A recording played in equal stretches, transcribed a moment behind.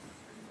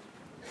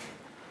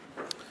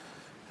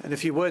And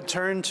if you would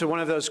turn to one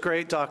of those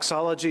great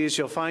doxologies,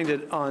 you'll find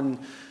it on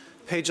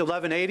page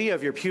 1180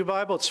 of your Pew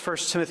Bible. It's 1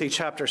 Timothy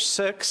chapter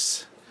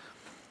 6.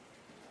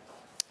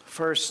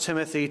 1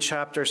 Timothy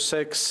chapter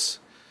 6,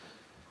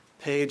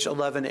 page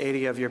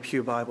 1180 of your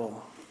Pew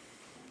Bible.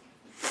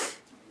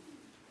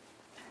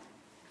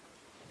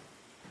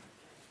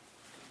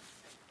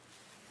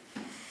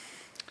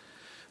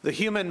 The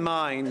human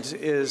mind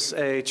is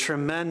a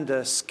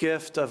tremendous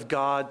gift of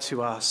God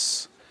to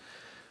us.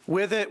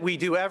 With it, we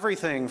do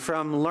everything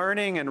from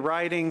learning and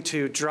writing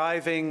to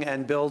driving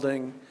and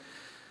building.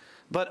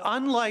 But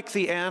unlike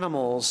the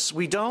animals,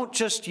 we don't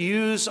just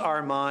use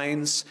our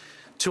minds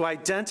to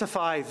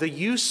identify the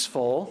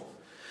useful.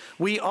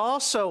 We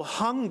also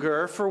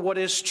hunger for what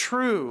is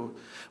true,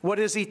 what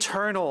is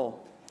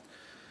eternal.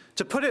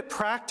 To put it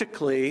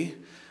practically,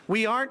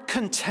 we aren't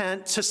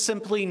content to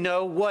simply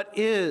know what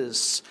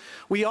is.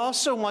 We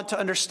also want to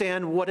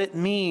understand what it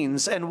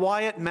means and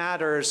why it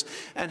matters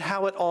and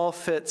how it all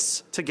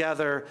fits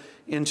together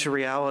into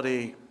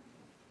reality.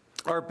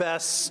 Our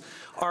best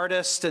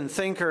artists and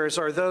thinkers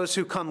are those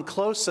who come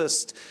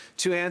closest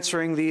to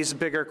answering these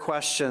bigger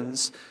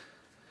questions.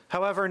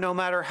 However, no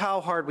matter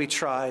how hard we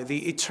try,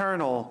 the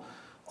eternal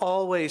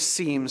always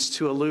seems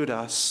to elude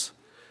us.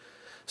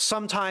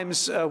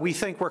 Sometimes we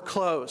think we're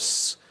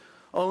close,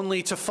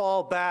 only to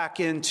fall back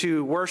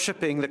into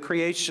worshiping the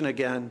creation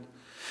again.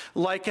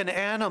 Like an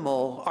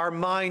animal, our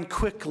mind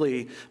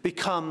quickly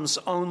becomes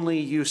only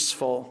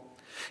useful.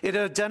 It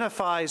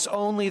identifies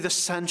only the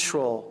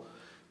sensual,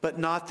 but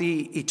not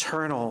the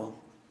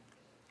eternal.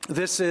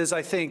 This is,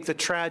 I think, the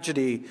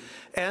tragedy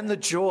and the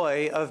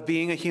joy of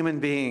being a human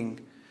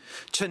being.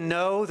 To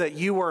know that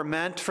you were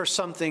meant for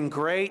something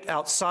great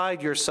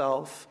outside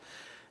yourself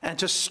and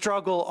to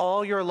struggle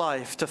all your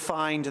life to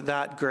find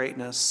that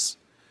greatness.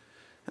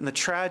 And the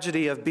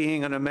tragedy of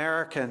being an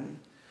American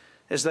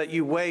is that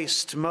you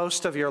waste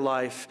most of your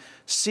life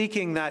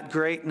seeking that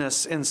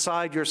greatness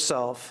inside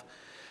yourself,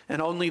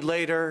 and only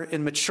later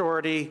in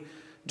maturity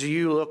do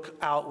you look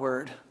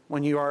outward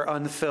when you are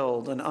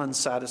unfilled and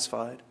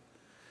unsatisfied.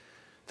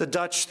 The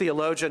Dutch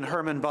theologian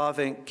Herman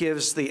Bavinck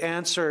gives the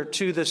answer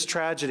to this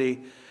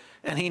tragedy,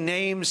 and he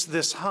names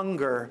this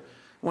hunger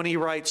when he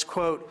writes,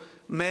 quote,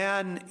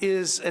 "Man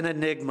is an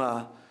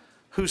enigma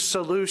whose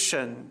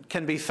solution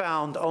can be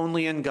found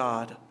only in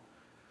God."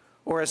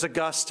 Or as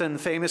Augustine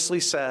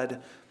famously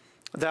said,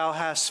 "Thou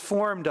hast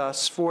formed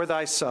us for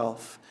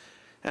thyself,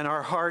 and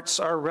our hearts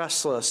are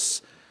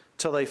restless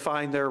till they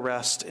find their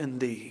rest in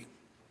thee."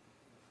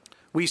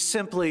 We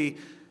simply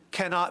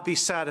cannot be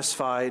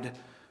satisfied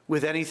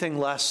with anything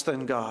less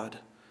than God.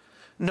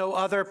 No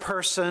other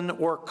person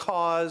or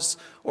cause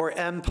or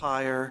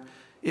empire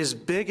is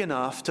big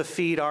enough to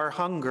feed our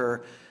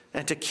hunger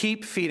and to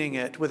keep feeding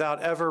it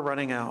without ever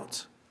running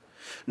out.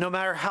 No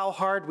matter how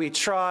hard we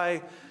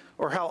try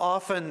or how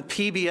often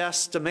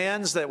PBS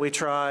demands that we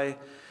try,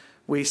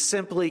 we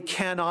simply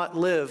cannot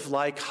live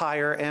like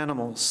higher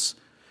animals.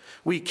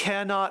 We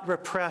cannot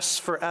repress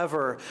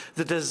forever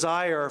the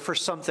desire for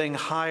something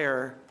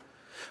higher.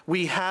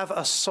 We have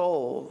a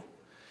soul,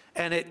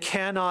 and it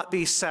cannot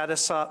be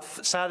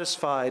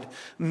satisfied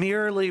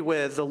merely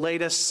with the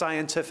latest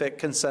scientific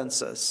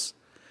consensus.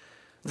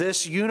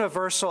 This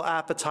universal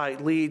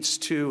appetite leads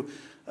to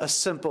a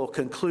simple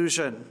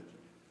conclusion.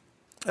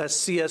 As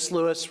C.S.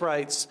 Lewis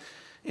writes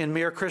in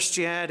Mere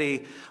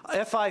Christianity,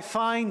 "If I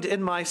find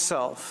in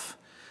myself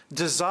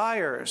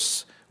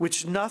desires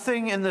which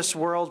nothing in this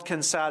world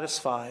can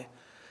satisfy,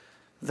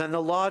 then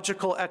the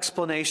logical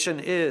explanation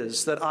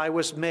is that I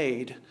was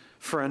made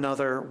for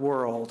another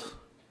world."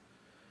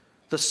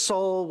 The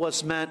soul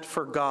was meant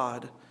for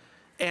God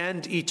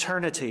and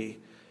eternity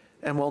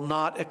and will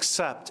not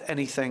accept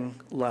anything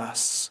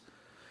less.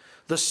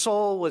 The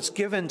soul was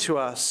given to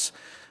us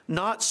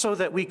not so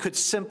that we could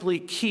simply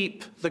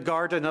keep the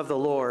garden of the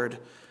Lord,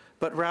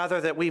 but rather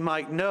that we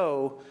might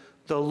know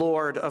the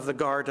Lord of the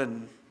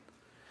garden.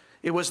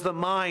 It was the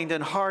mind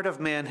and heart of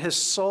man, his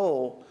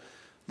soul,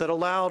 that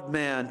allowed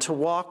man to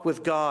walk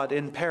with God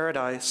in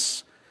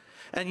paradise.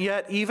 And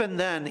yet, even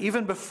then,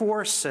 even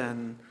before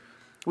sin,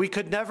 we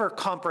could never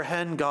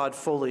comprehend God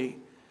fully.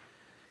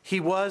 He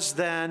was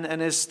then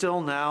and is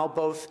still now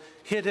both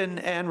hidden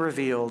and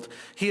revealed.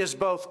 He is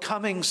both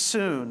coming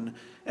soon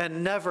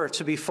and never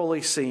to be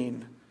fully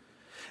seen.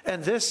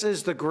 And this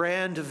is the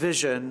grand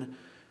vision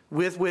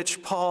with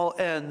which Paul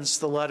ends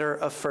the letter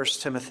of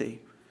 1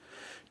 Timothy.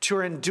 To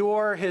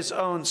endure his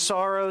own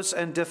sorrows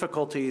and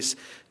difficulties,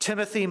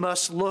 Timothy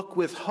must look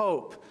with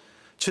hope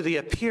to the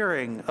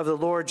appearing of the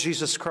Lord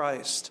Jesus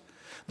Christ,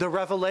 the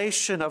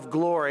revelation of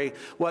glory,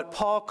 what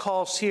Paul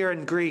calls here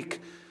in Greek,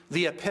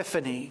 the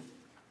epiphany.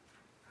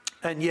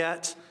 And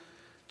yet,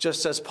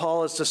 just as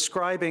Paul is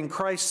describing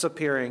Christ's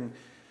appearing,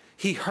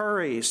 he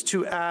hurries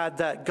to add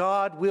that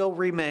God will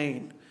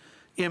remain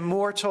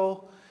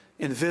immortal,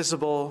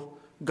 invisible,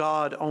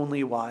 God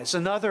only wise.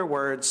 In other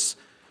words,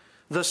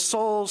 the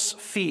soul's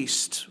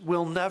feast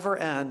will never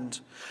end.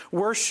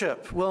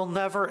 Worship will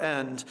never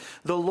end.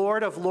 The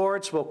Lord of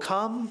Lords will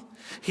come.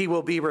 He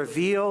will be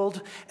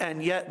revealed,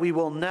 and yet we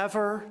will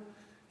never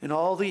in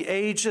all the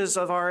ages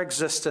of our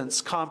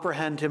existence,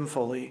 comprehend him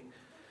fully.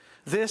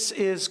 This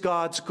is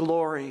God's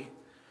glory,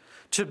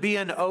 to be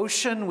an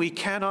ocean we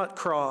cannot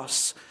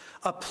cross,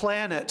 a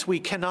planet we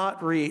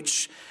cannot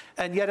reach,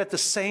 and yet at the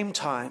same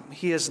time,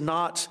 he is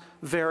not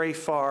very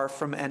far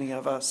from any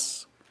of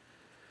us.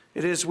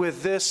 It is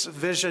with this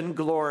vision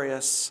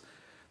glorious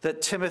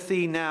that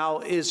Timothy now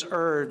is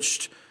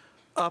urged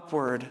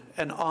upward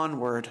and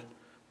onward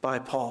by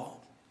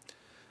Paul.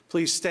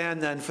 Please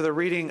stand then for the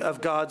reading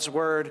of God's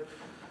word,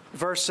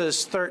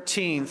 verses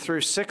 13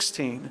 through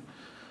 16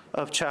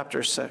 of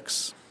chapter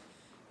 6.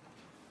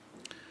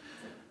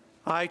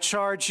 I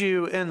charge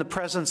you in the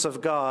presence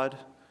of God,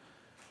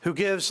 who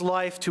gives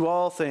life to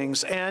all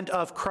things, and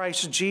of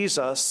Christ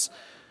Jesus,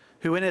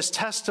 who in his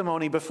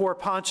testimony before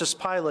Pontius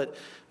Pilate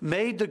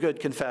made the good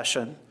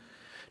confession,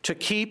 to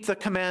keep the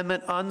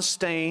commandment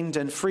unstained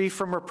and free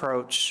from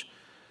reproach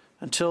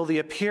until the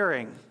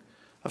appearing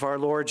of our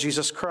Lord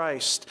Jesus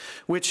Christ,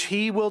 which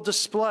he will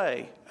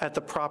display at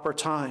the proper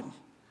time.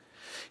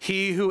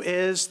 He who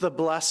is the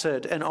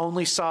blessed and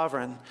only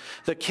sovereign,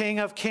 the King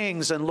of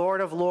kings and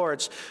Lord of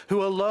lords,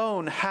 who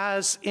alone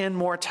has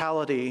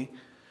immortality,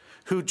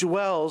 who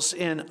dwells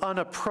in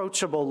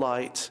unapproachable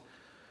light,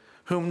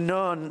 whom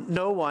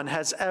no one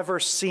has ever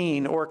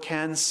seen or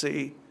can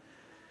see.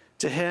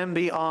 To him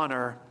be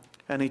honor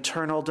and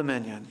eternal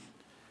dominion.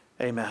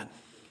 Amen.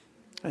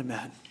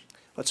 Amen.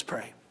 Let's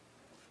pray.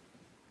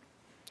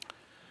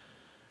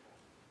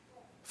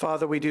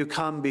 Father, we do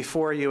come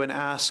before you and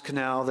ask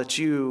now that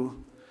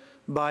you,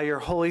 by your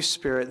Holy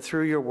Spirit,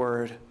 through your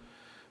word,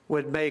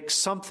 would make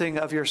something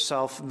of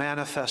yourself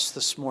manifest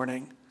this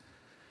morning,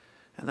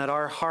 and that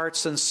our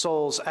hearts and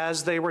souls,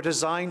 as they were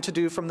designed to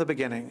do from the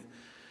beginning,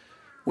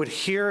 would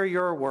hear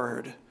your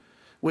word,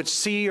 would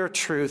see your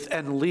truth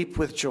and leap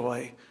with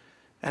joy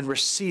and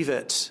receive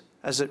it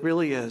as it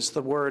really is,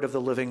 the word of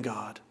the living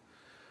God.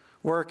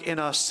 Work in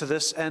us to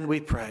this end, we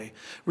pray.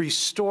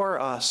 Restore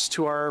us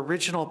to our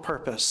original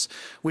purpose,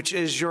 which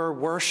is your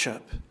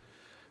worship,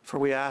 for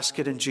we ask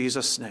it in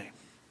Jesus' name.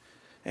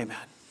 Amen.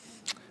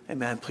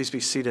 Amen. Please be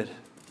seated.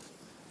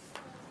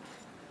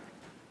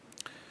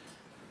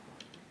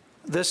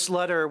 This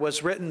letter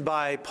was written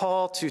by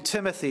Paul to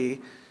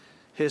Timothy,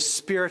 his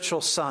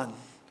spiritual son,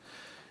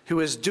 who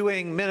is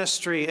doing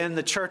ministry in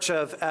the church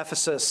of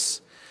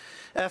Ephesus.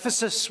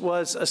 Ephesus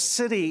was a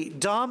city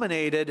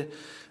dominated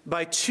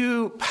by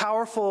two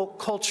powerful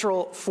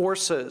cultural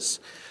forces.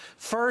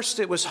 First,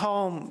 it was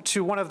home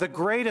to one of the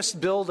greatest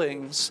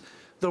buildings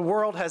the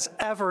world has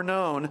ever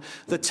known,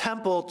 the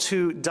temple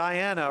to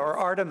Diana or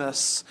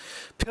Artemis.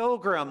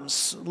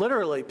 Pilgrims,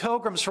 literally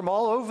pilgrims from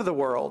all over the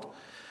world,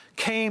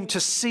 came to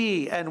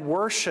see and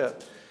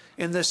worship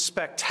in this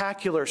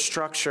spectacular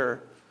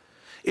structure.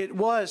 It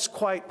was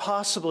quite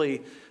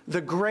possibly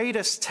the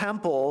greatest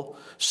temple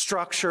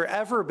structure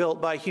ever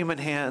built by human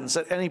hands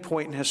at any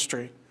point in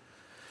history.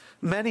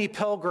 Many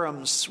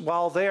pilgrims,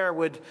 while there,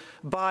 would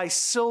buy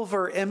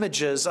silver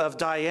images of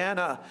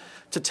Diana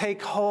to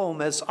take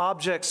home as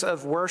objects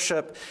of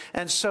worship.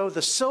 And so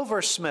the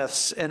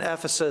silversmiths in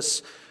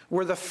Ephesus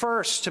were the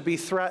first to be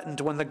threatened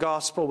when the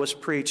gospel was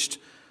preached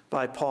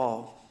by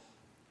Paul.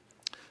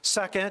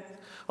 Second,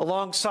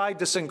 alongside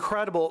this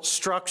incredible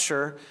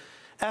structure,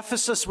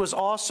 Ephesus was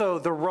also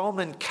the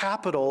Roman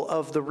capital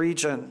of the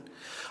region.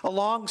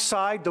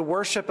 Alongside the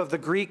worship of the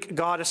Greek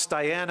goddess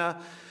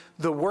Diana,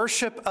 the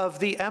worship of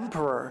the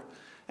emperor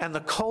and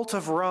the cult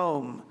of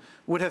Rome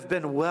would have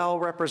been well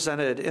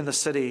represented in the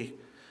city.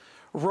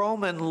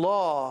 Roman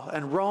law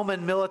and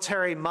Roman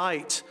military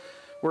might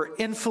were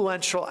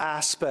influential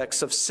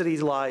aspects of city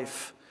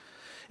life.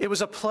 It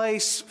was a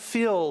place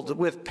filled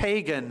with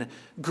pagan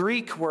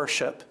Greek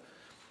worship,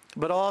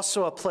 but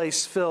also a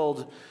place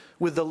filled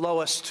with the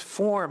lowest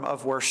form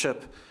of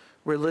worship,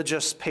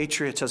 religious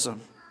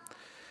patriotism.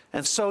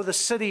 And so the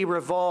city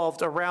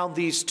revolved around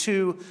these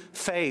two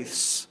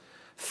faiths,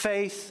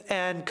 faith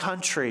and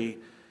country,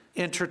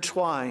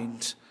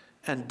 intertwined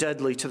and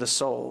deadly to the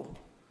soul.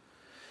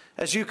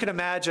 As you can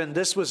imagine,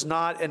 this was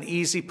not an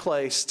easy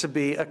place to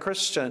be a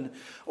Christian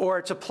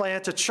or to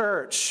plant a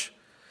church.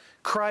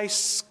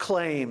 Christ's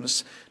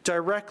claims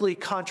directly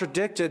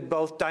contradicted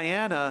both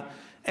Diana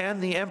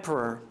and the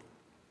emperor.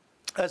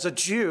 As a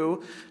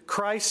Jew,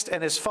 Christ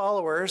and his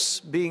followers,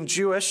 being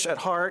Jewish at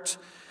heart,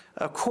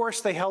 of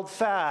course they held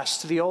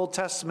fast to the Old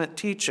Testament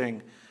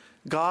teaching.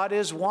 God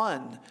is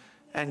one,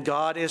 and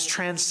God is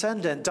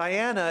transcendent.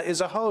 Diana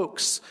is a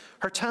hoax.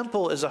 Her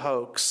temple is a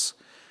hoax.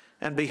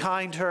 And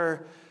behind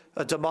her,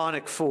 a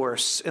demonic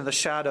force in the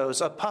shadows,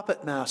 a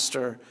puppet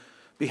master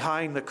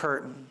behind the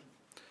curtain.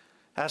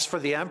 As for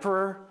the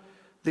emperor,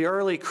 the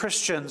early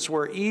Christians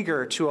were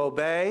eager to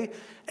obey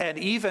and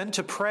even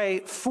to pray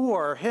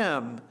for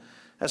him,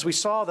 as we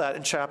saw that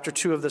in chapter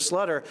 2 of this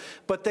letter,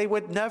 but they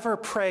would never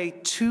pray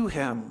to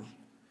him.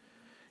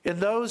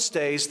 In those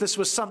days, this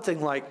was something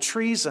like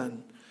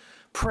treason.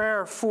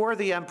 Prayer for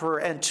the emperor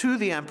and to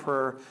the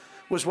emperor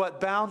was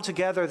what bound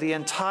together the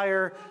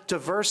entire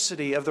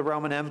diversity of the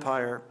Roman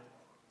Empire.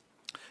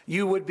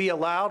 You would be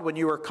allowed, when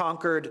you were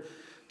conquered,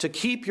 to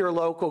keep your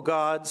local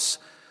gods,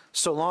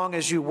 so long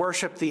as you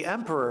worship the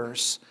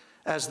emperors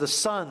as the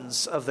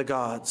sons of the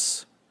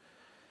gods.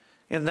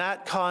 In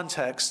that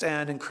context,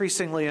 and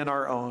increasingly in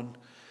our own,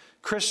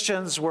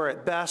 Christians were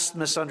at best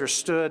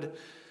misunderstood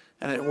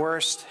and at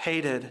worst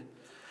hated.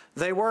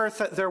 There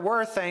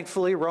were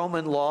thankfully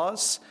Roman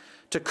laws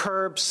to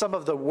curb some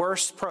of the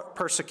worst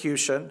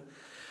persecution,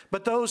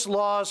 but those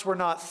laws were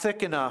not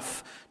thick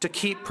enough to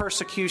keep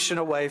persecution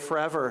away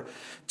forever.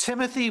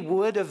 Timothy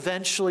would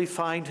eventually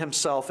find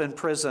himself in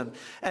prison,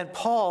 and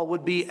Paul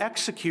would be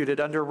executed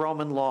under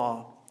Roman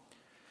law.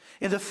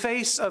 In the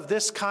face of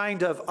this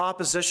kind of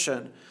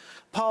opposition,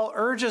 Paul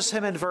urges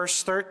him in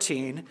verse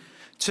 13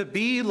 to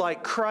be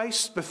like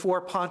Christ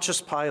before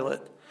Pontius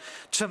Pilate,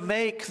 to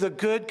make the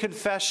good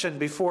confession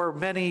before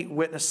many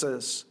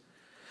witnesses.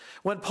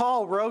 When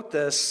Paul wrote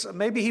this,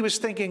 maybe he was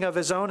thinking of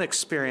his own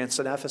experience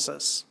in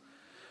Ephesus.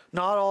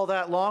 Not all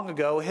that long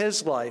ago,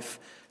 his life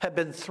had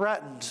been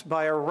threatened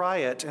by a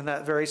riot in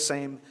that very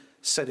same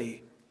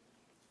city.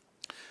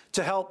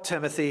 To help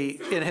Timothy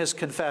in his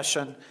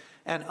confession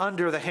and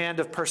under the hand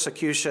of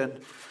persecution,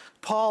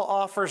 Paul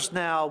offers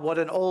now what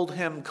an old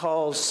hymn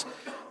calls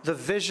the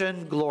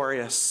vision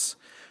glorious,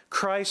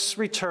 Christ's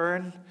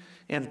return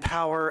in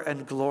power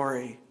and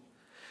glory.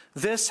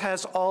 This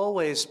has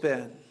always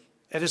been,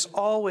 it has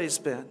always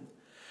been,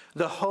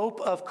 the hope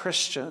of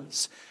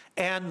Christians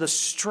and the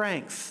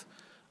strength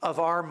of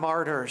our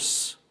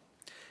martyrs.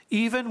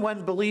 Even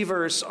when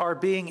believers are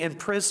being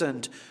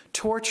imprisoned,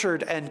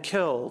 tortured, and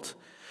killed,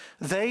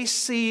 they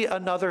see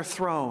another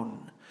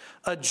throne,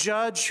 a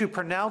judge who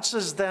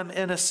pronounces them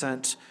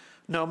innocent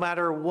no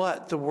matter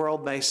what the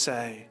world may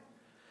say.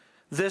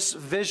 This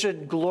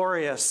vision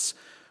glorious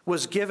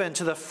was given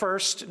to the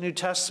first New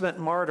Testament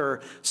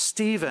martyr,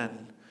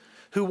 Stephen,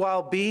 who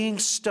while being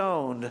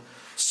stoned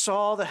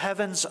saw the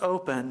heavens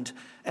opened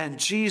and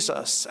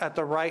Jesus at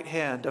the right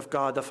hand of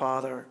God the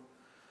Father.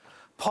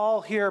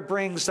 Paul here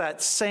brings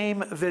that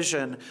same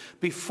vision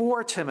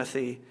before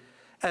Timothy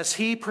as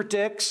he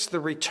predicts the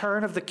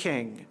return of the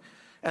King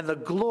and the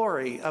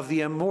glory of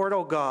the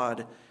immortal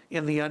God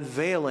in the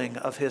unveiling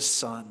of his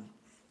Son.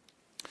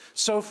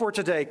 So for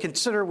today,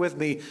 consider with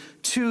me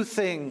two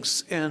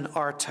things in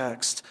our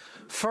text.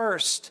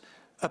 First,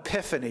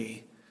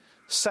 Epiphany.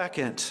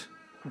 Second,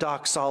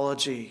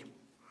 doxology.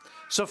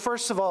 So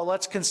first of all,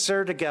 let's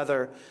consider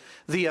together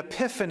the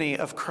Epiphany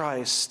of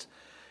Christ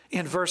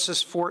in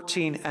verses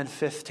 14 and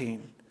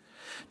 15.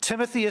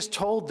 Timothy is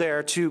told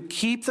there to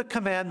keep the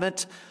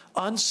commandment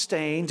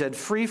unstained and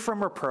free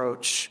from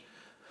reproach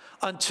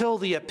until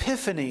the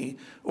epiphany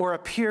or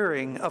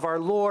appearing of our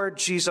Lord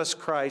Jesus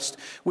Christ,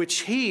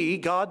 which he,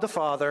 God the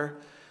Father,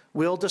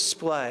 will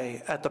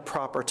display at the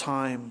proper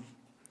time.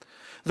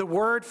 The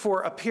word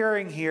for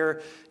appearing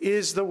here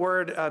is the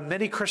word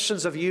many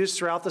Christians have used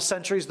throughout the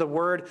centuries, the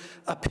word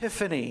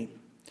epiphany.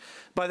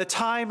 By the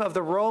time of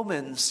the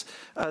Romans,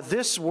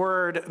 this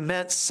word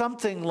meant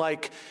something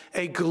like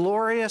a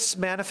glorious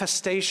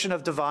manifestation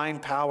of divine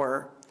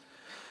power.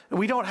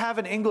 We don't have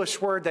an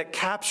English word that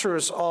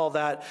captures all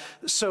that,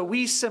 so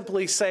we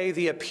simply say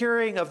the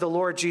appearing of the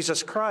Lord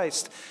Jesus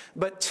Christ.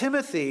 But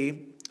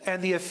Timothy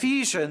and the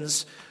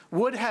Ephesians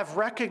would have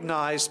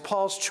recognized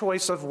Paul's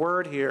choice of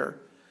word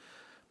here.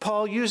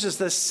 Paul uses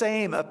the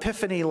same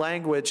epiphany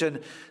language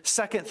in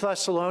 2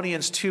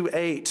 Thessalonians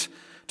 2:8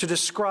 to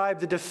describe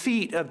the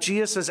defeat of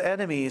Jesus'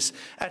 enemies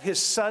at his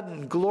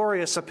sudden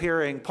glorious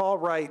appearing. Paul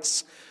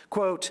writes,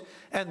 quote,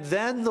 "And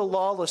then the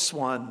lawless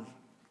one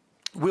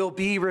will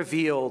be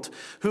revealed,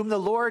 whom the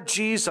Lord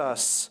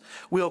Jesus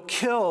will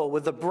kill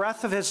with the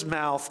breath of his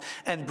mouth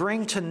and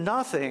bring to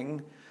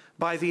nothing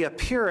by the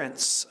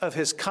appearance of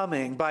his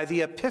coming," by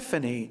the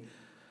epiphany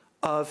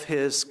of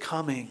his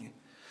coming.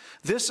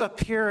 This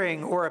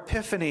appearing or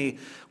epiphany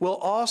will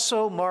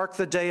also mark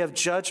the day of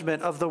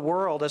judgment of the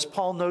world, as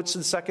Paul notes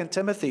in 2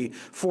 Timothy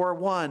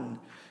 4:1.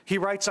 He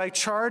writes, "I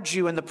charge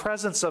you in the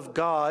presence of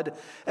God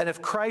and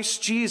of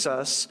Christ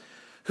Jesus,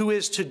 who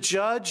is to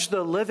judge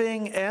the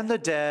living and the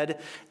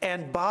dead,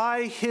 and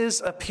by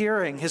his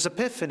appearing, his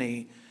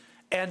epiphany,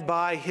 and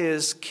by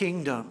his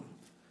kingdom."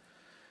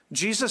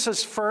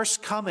 Jesus'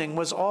 first coming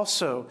was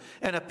also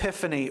an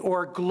epiphany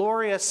or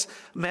glorious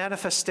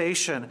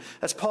manifestation,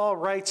 as Paul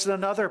writes in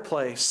another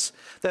place,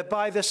 that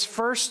by this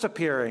first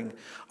appearing,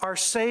 our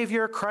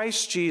Savior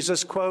Christ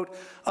Jesus, quote,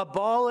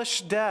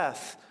 "abolished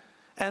death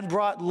and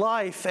brought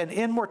life and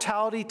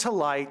immortality to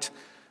light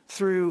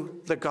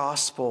through the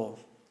gospel."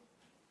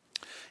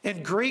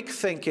 In Greek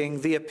thinking,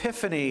 the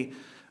Epiphany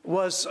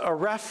was a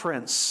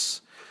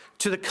reference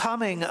to the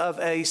coming of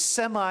a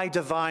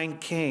semi-divine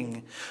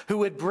king who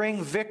would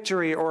bring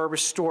victory or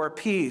restore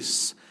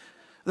peace.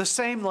 The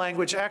same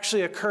language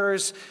actually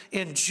occurs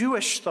in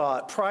Jewish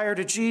thought prior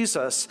to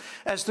Jesus,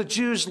 as the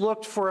Jews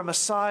looked for a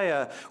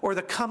Messiah or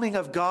the coming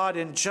of God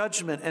in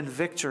judgment and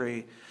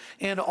victory.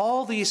 In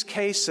all these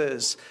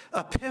cases,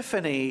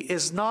 Epiphany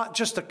is not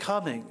just a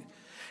coming.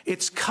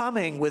 It's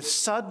coming with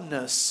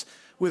suddenness,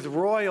 with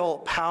royal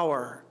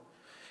power.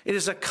 It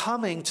is a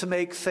coming to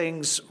make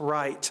things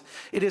right.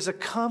 It is a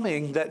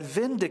coming that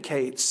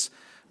vindicates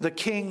the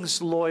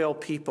king's loyal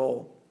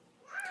people.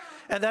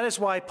 And that is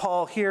why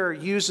Paul here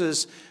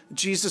uses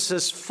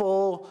Jesus'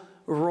 full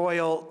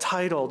royal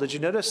title. Did you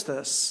notice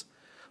this?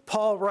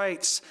 Paul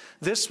writes,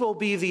 "This will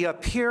be the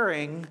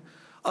appearing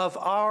of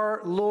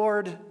our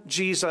Lord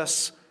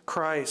Jesus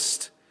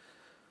Christ."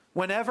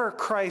 Whenever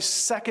Christ's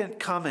second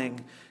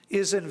coming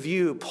is in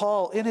view,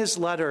 Paul, in his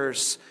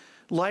letters,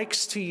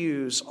 likes to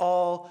use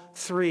all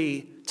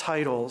three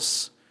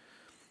titles.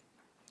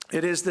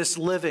 It is this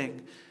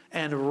living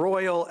and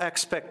royal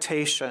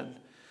expectation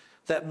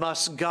that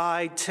must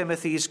guide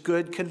Timothy's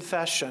good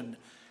confession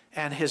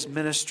and his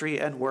ministry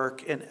and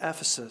work in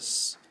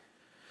Ephesus.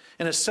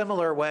 In a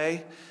similar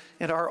way,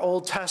 in our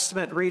Old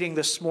Testament reading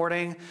this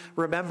morning,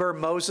 remember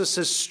Moses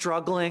is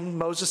struggling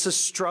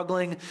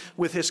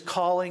with his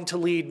calling to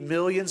lead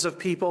millions of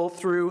people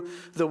through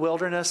the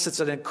wilderness. It's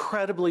an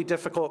incredibly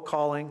difficult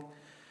calling.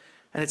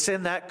 And it's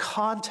in that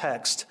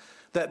context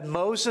that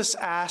Moses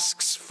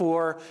asks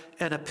for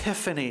an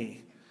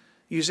epiphany,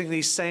 using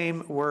these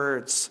same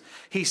words.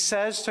 He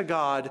says to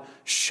God,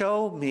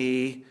 "Show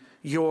me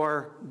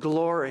your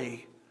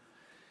glory."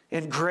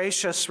 In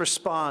gracious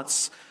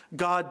response,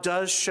 God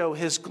does show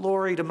his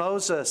glory to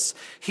Moses.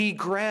 He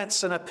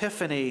grants an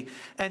epiphany.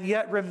 And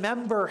yet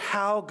remember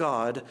how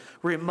God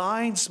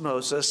reminds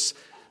Moses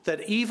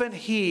that even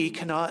he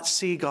cannot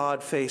see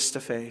God face to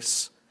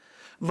face.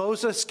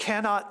 Moses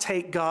cannot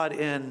take God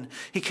in.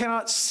 He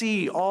cannot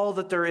see all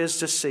that there is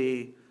to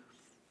see.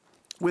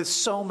 With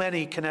so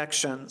many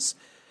connections,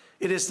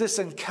 it is this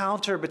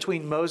encounter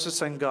between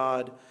Moses and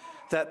God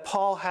that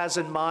Paul has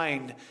in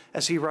mind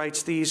as he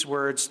writes these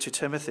words to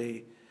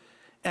Timothy.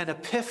 An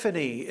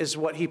epiphany is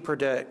what he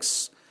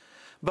predicts,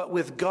 but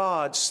with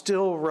God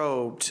still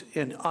robed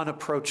in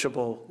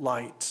unapproachable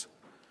light.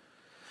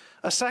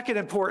 A second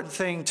important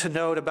thing to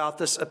note about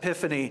this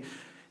epiphany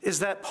is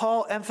that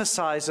Paul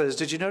emphasizes,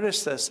 did you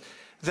notice this,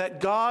 that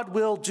God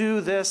will do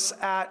this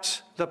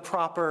at the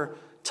proper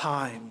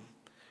time,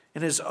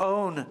 in his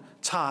own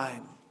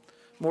time.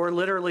 More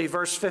literally,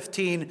 verse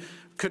 15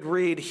 could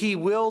read, "He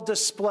will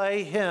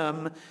display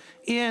him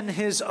in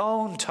his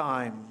own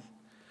time."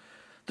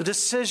 The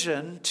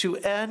decision to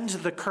end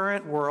the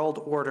current world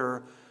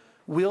order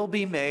will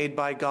be made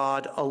by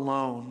God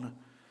alone,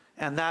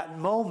 and that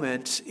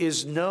moment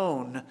is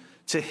known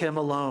to him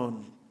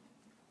alone.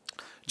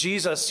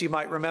 Jesus, you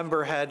might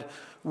remember, had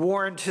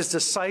warned his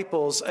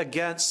disciples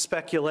against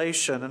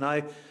speculation, and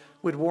I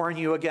would warn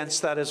you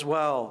against that as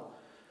well,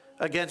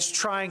 against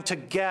trying to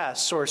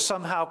guess or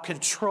somehow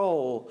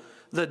control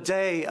the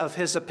day of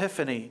his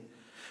epiphany.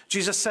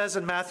 Jesus says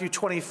in Matthew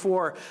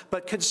 24,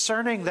 "But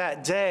concerning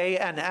that day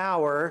and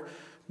hour,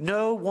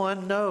 no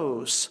one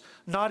knows,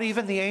 not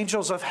even the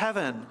angels of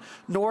heaven,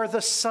 nor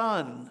the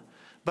Son,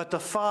 but the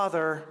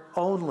Father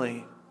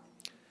only."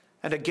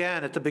 And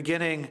again, at the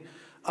beginning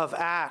of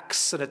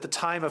Acts and at the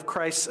time of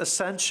Christ's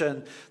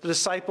ascension, the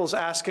disciples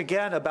ask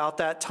again about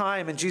that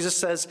time. And Jesus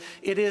says,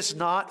 "It is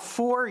not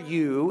for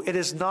you, it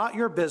is not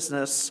your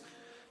business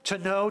to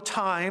know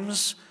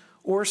times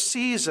or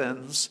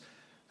seasons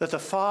that the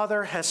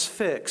Father has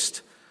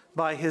fixed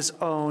by his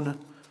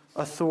own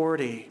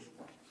authority."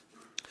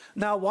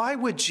 Now, why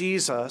would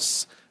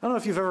Jesus, I don't know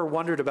if you've ever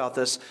wondered about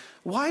this,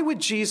 why would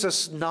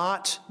Jesus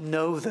not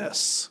know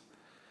this?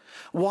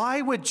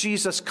 Why would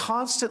Jesus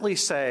constantly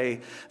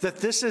say that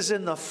this is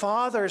in the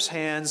Father's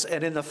hands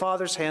and in the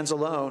Father's hands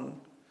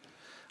alone?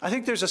 I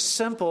think there's a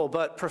simple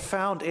but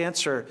profound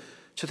answer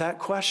to that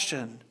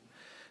question.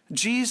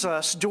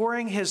 Jesus,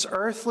 during his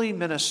earthly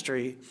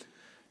ministry,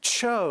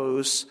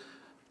 chose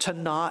to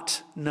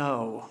not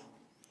know.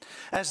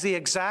 As the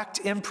exact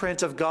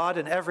imprint of God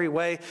in every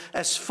way,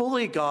 as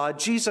fully God,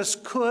 Jesus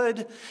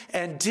could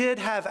and did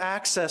have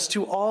access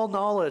to all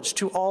knowledge,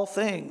 to all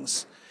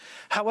things.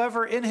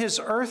 However, in his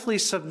earthly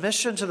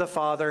submission to the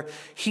Father,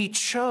 he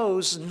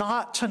chose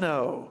not to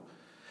know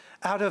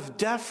out of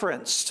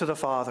deference to the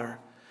Father.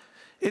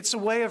 It's a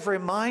way of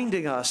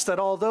reminding us that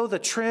although the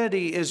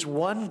Trinity is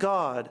one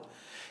God,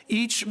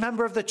 each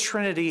member of the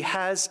Trinity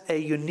has a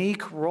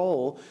unique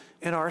role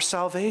in our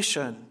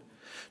salvation.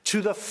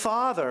 To the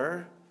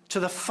Father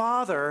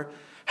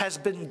has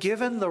been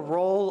given the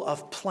role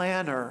of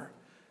planner,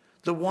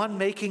 the one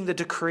making the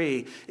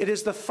decree. It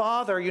is the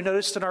Father, you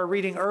noticed in our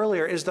reading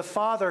earlier, is the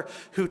Father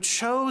who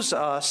chose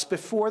us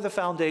before the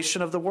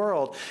foundation of the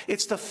world.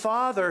 It's the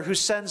Father who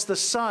sends the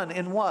Son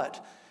in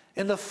what?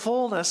 In the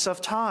fullness of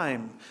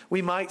time.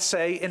 We might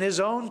say in his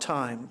own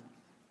time.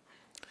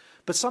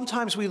 But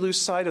sometimes we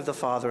lose sight of the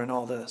Father in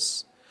all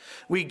this.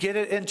 We get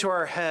it into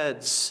our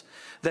heads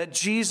that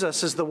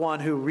Jesus is the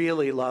one who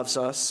really loves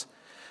us,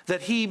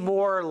 that he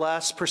more or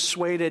less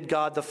persuaded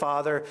God the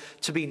Father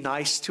to be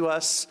nice to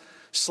us,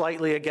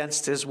 slightly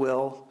against his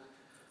will,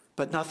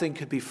 but nothing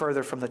could be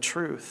further from the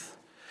truth.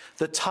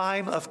 The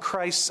time of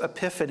Christ's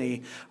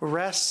epiphany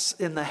rests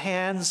in the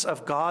hands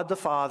of God the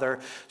Father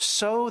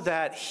so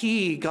that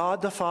he,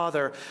 God the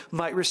Father,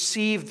 might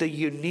receive the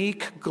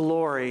unique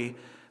glory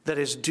that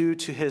is due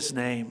to his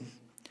name.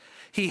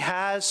 He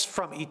has,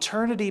 from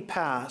eternity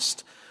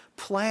past,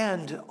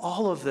 planned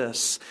all of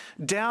this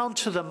down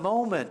to the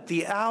moment,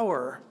 the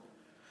hour,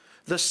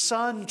 The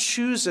Son,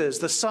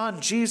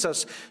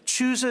 Jesus,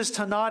 chooses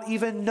to not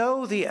even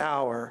know the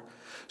hour,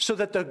 so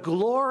that the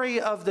glory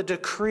of the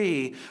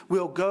decree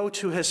will go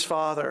to his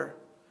Father.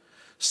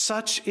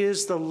 Such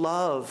is the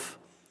love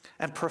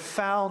and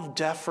profound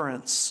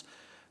deference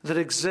that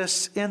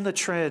exists in the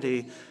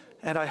Trinity,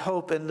 and I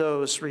hope in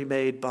those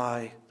remade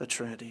by the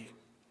Trinity.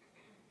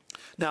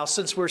 Now,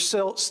 since we're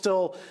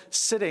still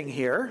sitting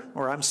here,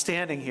 or I'm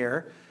standing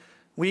here,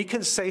 we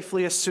can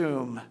safely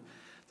assume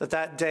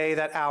that day,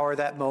 that hour,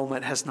 that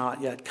moment has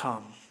not yet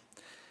come.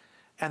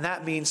 And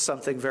that means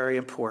something very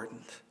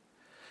important.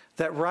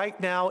 That right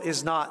now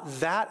is not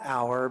that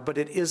hour, but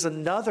it is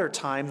another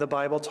time the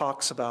Bible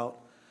talks about.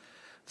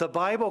 The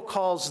Bible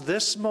calls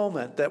this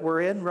moment that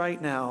we're in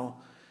right now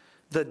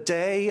the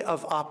day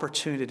of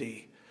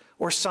opportunity,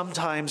 or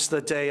sometimes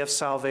the day of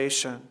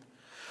salvation.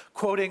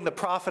 Quoting the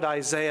prophet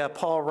Isaiah,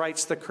 Paul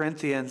writes to the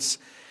Corinthians,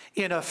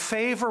 "In a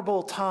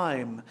favorable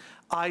time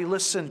I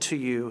listened to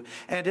you,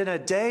 and in a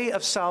day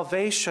of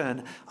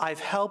salvation I've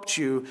helped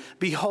you.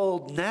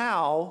 Behold,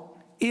 now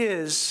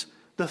is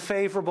the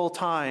favorable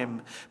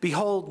time.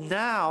 Behold,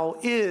 now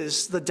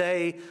is the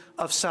day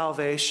of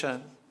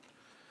salvation."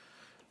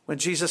 When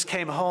Jesus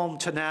came home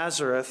to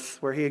Nazareth,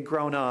 where he had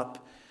grown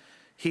up,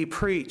 he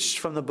preached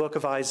from the book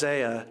of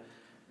Isaiah.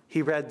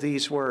 He read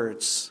these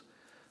words,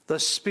 "The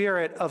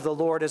Spirit of the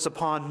Lord is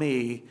upon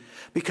me,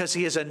 because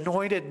he has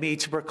anointed me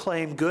to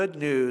proclaim good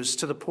news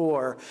to the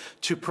poor,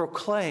 to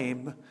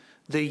proclaim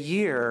the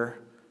year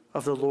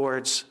of the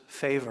Lord's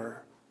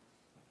favor."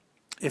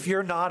 If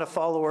you're not a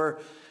follower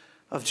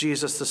of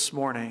Jesus this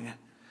morning,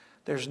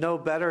 there's no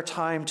better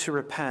time to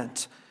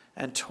repent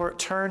and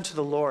turn to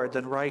the Lord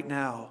than right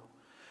now.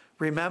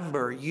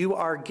 Remember, you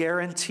are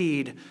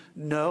guaranteed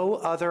no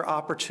other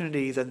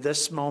opportunity than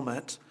this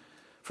moment,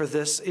 for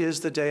this is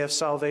the day of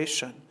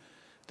salvation.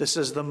 This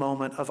is the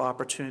moment of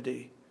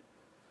opportunity.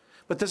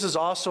 But this is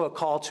also a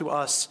call to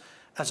us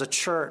as a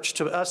church,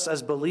 to us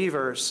as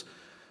believers.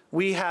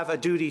 We have a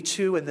duty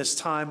too in this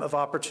time of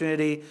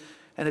opportunity,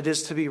 and it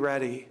is to be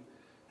ready,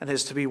 and it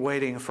is to be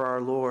waiting for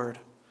our Lord.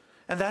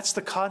 And that's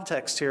the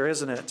context here,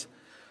 isn't it?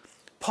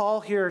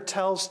 Paul here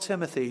tells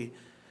Timothy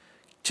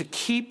to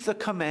keep the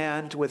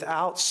command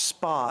without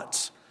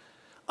spot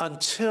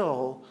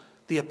until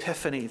the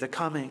epiphany, the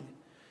coming.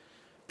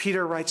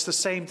 Peter writes the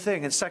same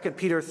thing in 2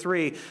 Peter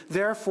 3.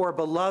 "Therefore,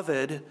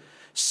 beloved,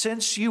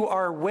 since you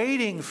are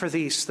waiting for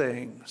these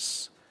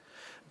things,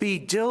 be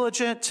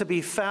diligent to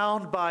be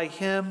found by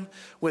him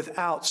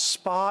without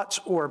spot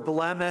or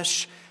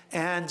blemish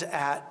and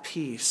at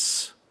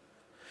peace."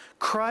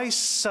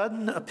 Christ's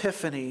sudden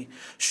epiphany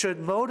should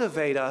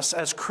motivate us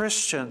as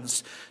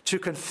Christians to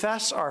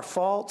confess our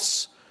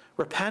faults,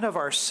 repent of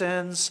our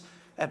sins,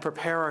 and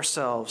prepare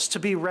ourselves to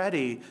be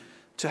ready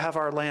to have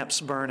our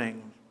lamps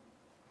burning.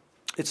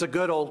 It's a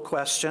good old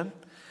question.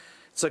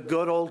 It's a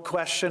good old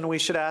question we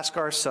should ask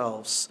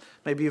ourselves.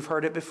 Maybe you've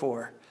heard it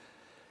before.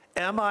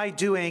 Am I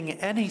doing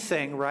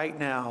anything right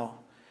now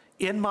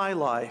in my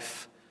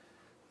life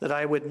that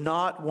I would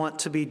not want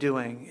to be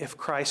doing if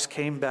Christ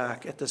came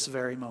back at this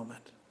very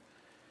moment?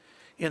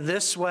 In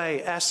this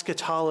way,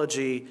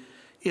 eschatology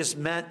is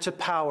meant to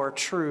power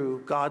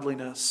true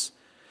godliness.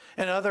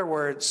 In other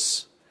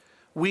words,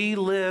 we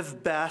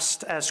live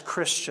best as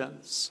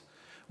Christians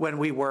when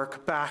we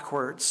work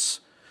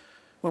backwards,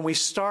 when we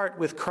start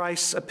with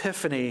Christ's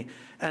epiphany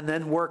and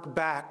then work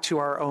back to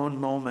our own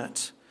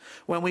moment,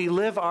 when we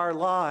live our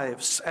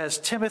lives, as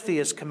Timothy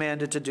is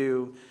commanded to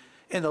do,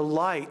 in the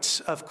light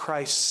of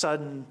Christ's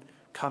sudden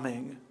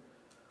coming.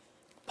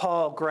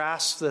 Paul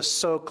grasps this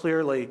so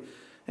clearly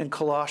in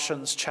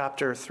Colossians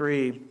chapter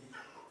 3.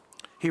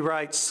 He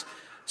writes,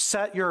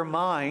 "Set your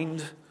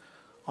mind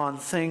on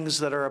things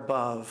that are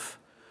above,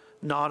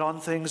 not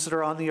on things that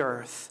are on the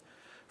earth.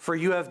 For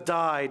you have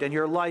died, and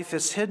your life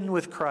is hidden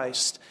with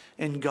Christ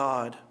in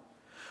God.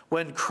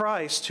 When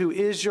Christ, who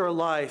is your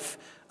life,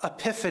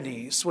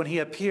 epiphanies, when he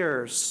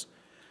appears,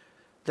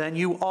 then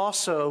you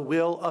also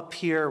will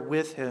appear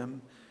with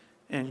him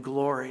in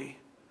glory."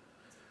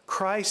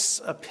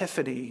 Christ's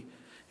epiphany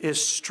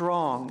is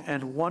strong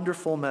and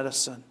wonderful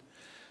medicine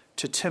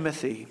to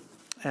Timothy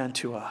and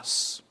to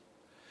us.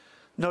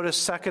 Notice,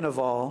 second of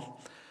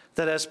all,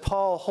 that as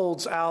Paul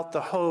holds out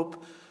the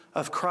hope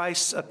of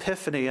Christ's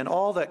epiphany and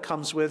all that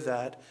comes with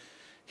that,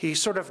 he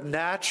sort of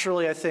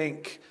naturally, I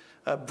think,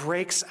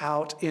 breaks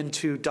out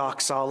into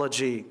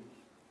doxology.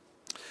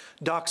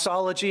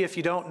 Doxology, if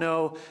you don't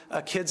know,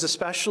 kids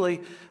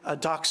especially,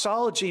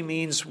 doxology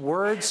means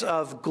words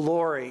of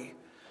glory.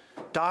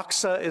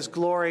 Doxa is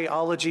glory,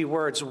 ology,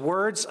 words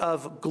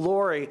of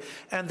glory.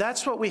 And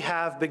that's what we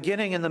have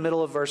beginning in the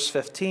middle of verse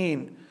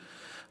 15.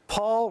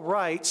 Paul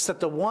writes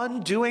that the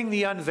one doing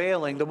the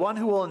unveiling, the one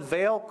who will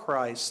unveil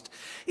Christ,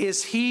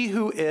 is he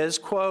who is,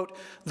 quote,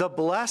 "the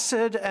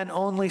blessed and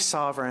only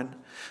sovereign,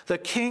 the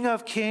King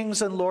of kings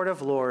and Lord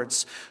of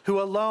lords,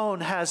 who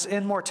alone has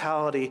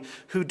immortality,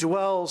 who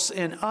dwells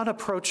in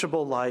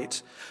unapproachable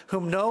light,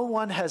 whom no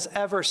one has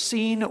ever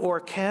seen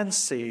or can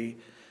see.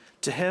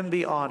 To him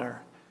be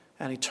honor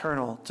and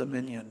eternal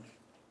dominion."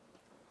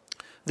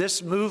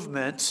 This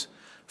movement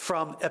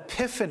from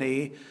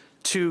epiphany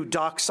to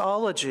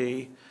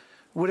doxology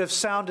would have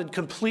sounded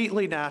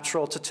completely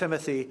natural to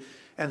Timothy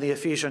and the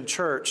Ephesian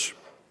church.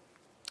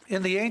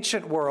 In the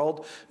ancient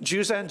world,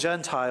 Jews and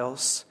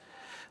Gentiles,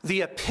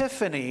 the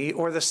epiphany,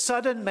 or the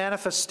sudden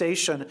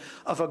manifestation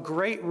of a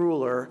great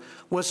ruler,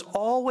 was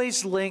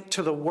always linked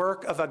to the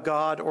work of a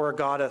god or a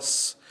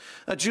goddess.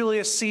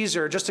 Julius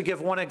Caesar, just to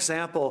give one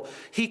example,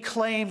 he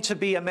claimed to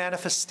be a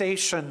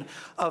manifestation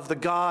of the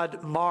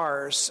god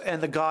Mars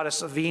and the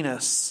goddess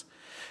Venus.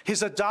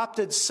 His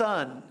adopted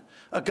son,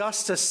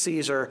 Augustus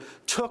Caesar,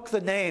 took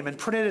the name and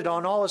printed it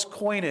on all his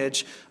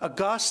coinage,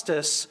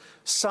 Augustus,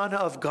 son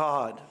of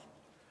God.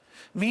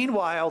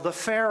 Meanwhile, the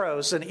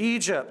pharaohs in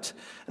Egypt,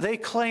 they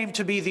claimed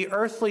to be the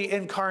earthly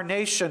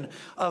incarnation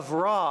of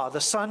Ra,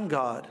 the sun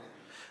god.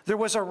 There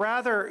was a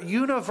rather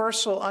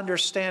universal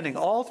understanding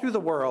all through the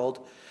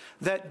world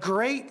that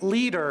great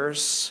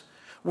leaders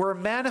were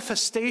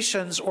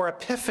manifestations or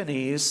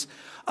epiphanies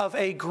of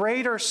a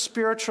greater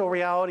spiritual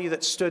reality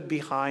that stood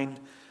behind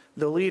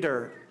the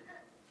leader.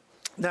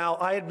 Now,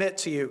 I admit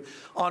to you,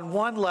 on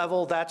one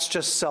level, that's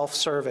just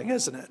self-serving,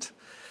 isn't it?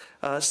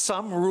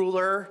 Some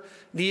ruler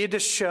needed to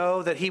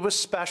show that he was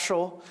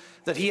special,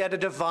 that he had a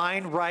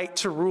divine right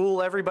to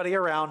rule everybody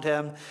around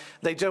him.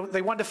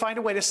 They wanted to find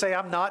a way to say,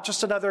 I'm not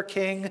just another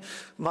king.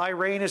 My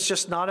reign is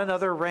just not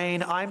another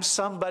reign. I'm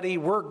somebody.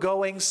 We're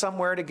going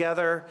somewhere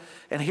together.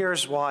 And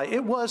here's why.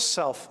 It was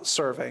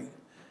self-serving.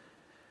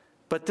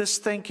 But this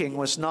thinking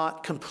was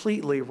not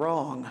completely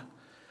wrong,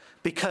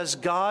 because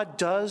God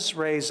does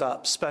raise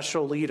up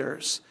special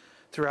leaders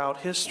throughout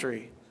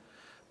history.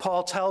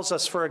 Paul tells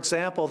us, for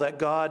example, that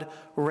God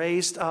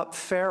raised up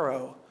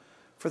Pharaoh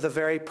for the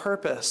very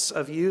purpose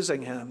of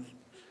using him.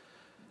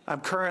 I'm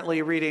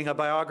currently reading a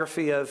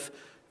biography of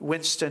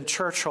Winston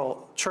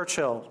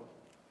Churchill,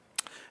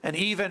 and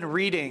even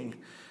reading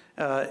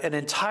an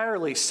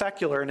entirely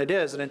secular, and it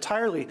is an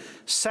entirely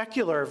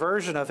secular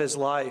version of his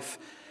life.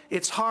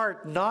 It's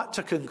hard not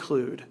to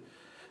conclude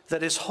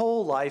that his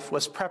whole life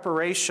was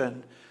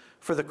preparation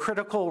for the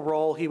critical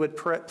role he would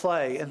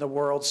play in the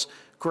world's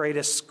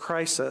greatest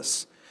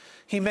crisis.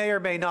 He may or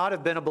may not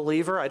have been a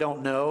believer, I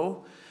don't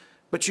know,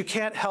 but you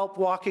can't help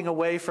walking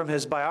away from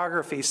his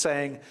biography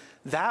saying,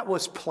 that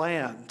was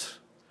planned.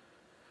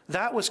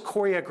 That was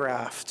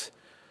choreographed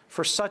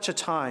for such a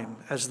time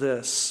as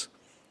this.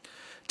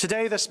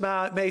 Today, this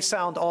may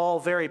sound all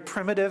very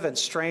primitive and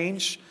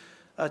strange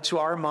to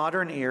our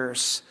modern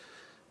ears,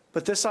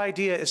 but this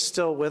idea is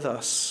still with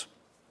us.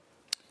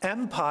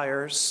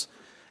 Empires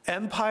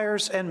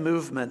and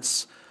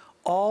movements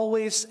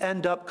always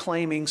end up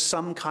claiming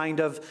some kind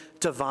of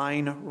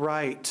divine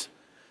right,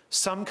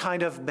 some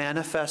kind of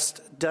manifest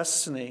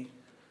destiny.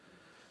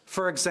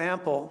 For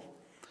example,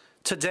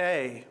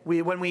 today,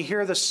 when we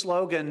hear the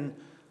slogan,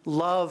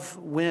 "Love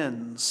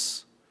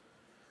wins,"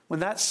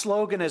 when that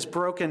slogan is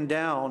broken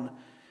down,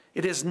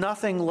 it is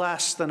nothing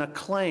less than a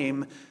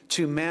claim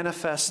to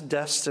manifest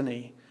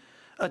destiny,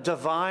 a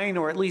divine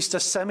or at least a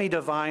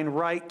semi-divine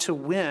right to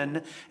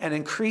win, and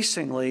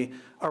increasingly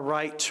a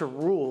right to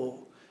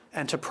rule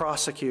and to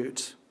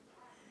prosecute.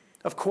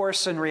 Of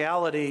course, in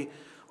reality,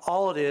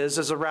 all it is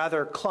a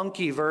rather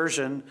clunky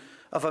version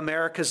of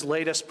America's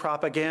latest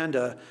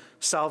propaganda,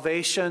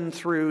 salvation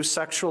through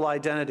sexual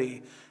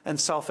identity and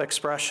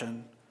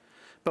self-expression.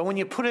 But when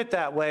you put it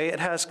that way,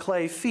 it has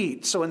clay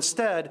feet. So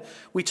instead,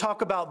 we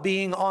talk about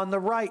being on the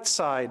right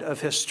side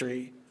of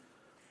history.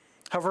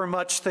 However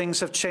much things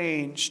have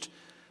changed,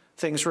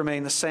 things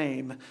remain the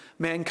same.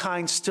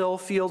 Mankind still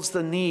feels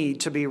the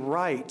need to be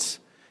right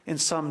in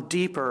some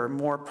deeper,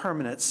 more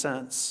permanent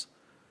sense.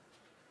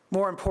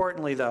 More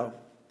importantly, though,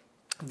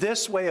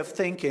 this way of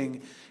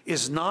thinking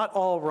is not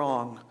all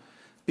wrong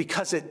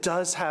because it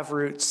does have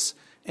roots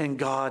in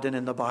God and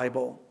in the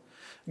Bible.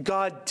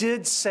 God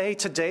did say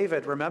to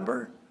David,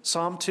 remember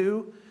Psalm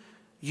 2,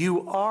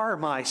 "You are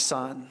my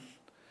son.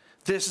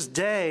 This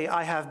day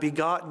I have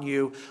begotten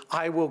you.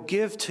 I will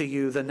give to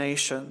you the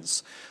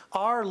nations."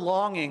 Our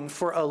longing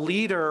for a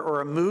leader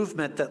or a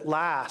movement that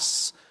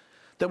lasts,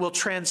 that will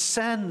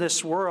transcend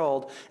this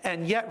world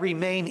and yet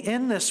remain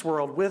in this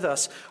world with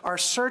us, our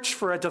search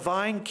for a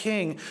divine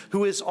king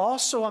who is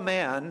also a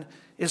man,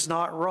 is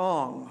not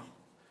wrong.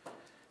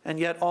 And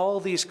yet all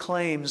these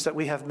claims that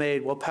we have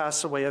made will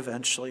pass away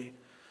eventually.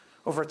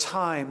 Over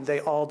time, they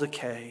all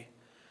decay.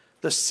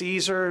 The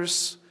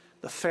Caesars,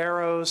 the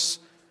pharaohs,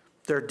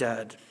 they're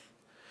dead.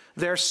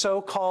 Their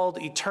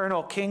so-called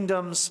eternal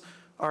kingdoms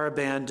are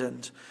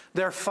abandoned.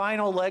 Their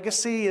final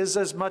legacy is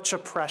as much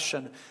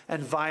oppression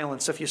and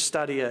violence, if you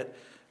study it,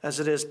 as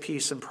it is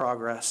peace and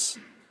progress.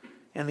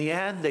 In the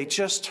end, they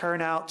just turn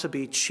out to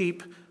be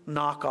cheap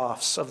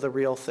knockoffs of the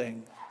real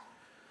thing.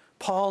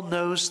 Paul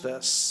knows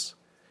this.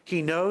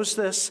 He knows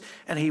this,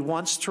 and he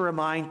wants to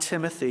remind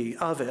Timothy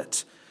of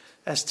it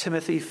as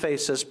Timothy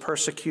faces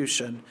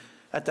persecution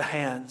at the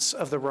hands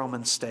of the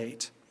Roman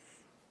state.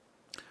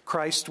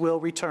 Christ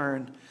will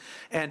return,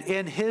 and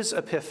in his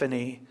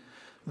epiphany,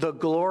 the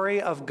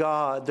glory of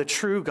God, the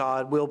true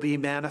God, will be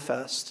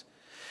manifest.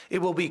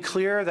 It will be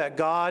clear that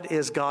God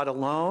is God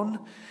alone,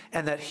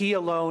 and that he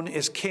alone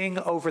is king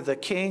over the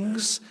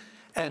kings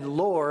and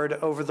Lord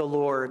over the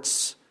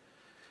lords.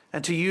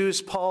 And to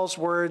use Paul's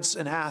words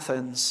in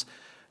Athens,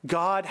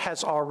 God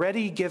has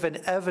already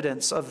given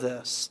evidence of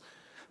this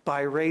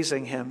by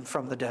raising him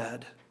from the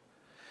dead.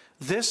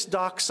 This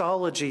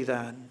doxology,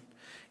 then,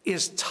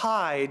 is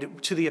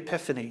tied to the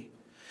Epiphany.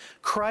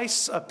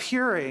 Christ's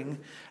appearing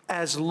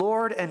as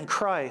Lord and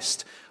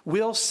Christ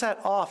will set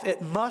off,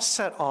 it must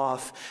set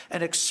off,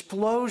 an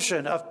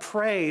explosion of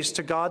praise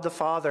to God the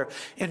Father,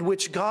 in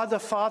which God the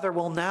Father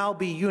will now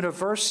be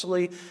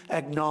universally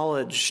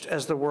acknowledged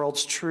as the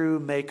world's true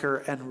maker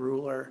and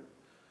ruler.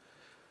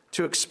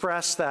 To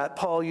express that,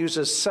 Paul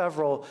uses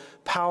several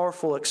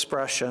powerful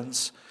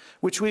expressions,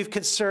 which we've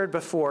considered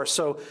before,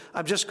 so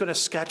I'm just going to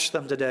sketch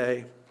them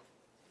today.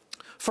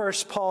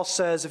 First, Paul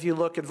says, if you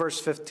look at verse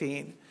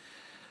 15,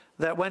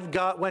 that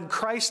when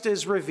Christ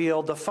is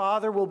revealed, the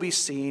Father will be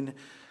seen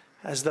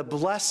as the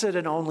blessed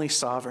and only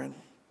sovereign.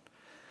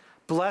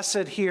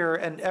 Blessed here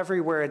and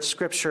everywhere in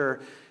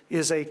Scripture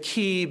is a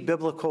key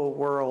biblical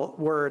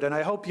word, and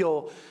I hope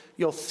you'll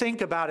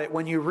think about it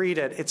when you read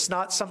it. It's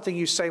not something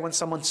you say when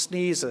someone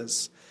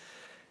sneezes.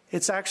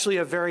 It's actually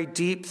a very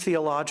deep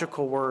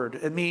theological word.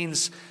 It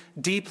means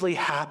deeply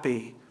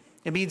happy.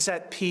 It means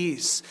at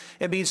peace.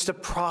 It means to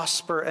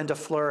prosper and to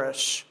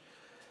flourish.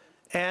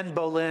 Anne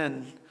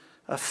Boleyn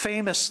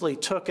famously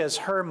took as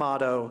her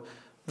motto,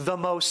 "the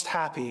most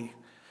happy,"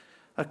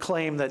 a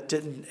claim that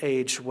didn't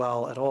age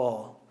well at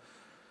all.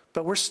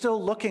 But we're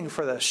still looking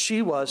for this.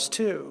 She was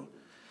too.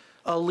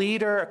 A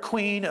leader, a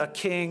queen, a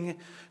king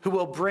who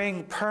will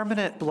bring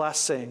permanent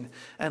blessing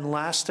and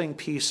lasting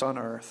peace on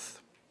earth.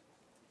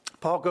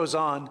 Paul goes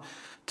on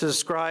to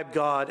describe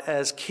God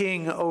as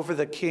king over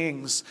the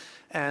kings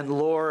and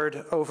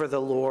Lord over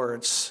the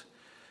lords.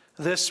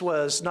 This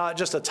was not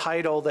just a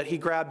title that he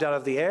grabbed out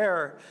of the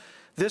air.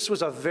 This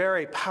was a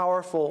very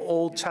powerful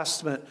Old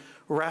Testament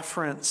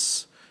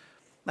reference.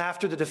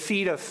 After the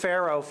defeat of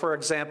Pharaoh, for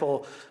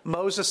example,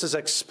 Moses is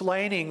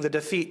explaining the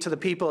defeat to the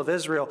people of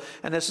Israel,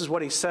 and this is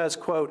what he says,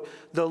 quote,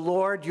 "The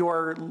Lord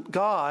your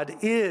God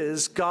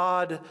is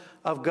God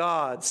of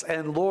gods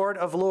and Lord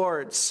of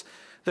lords,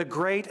 the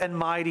great and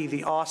mighty,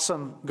 the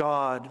awesome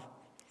God."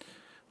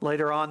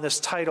 Later on, this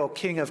title,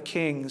 King of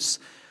Kings,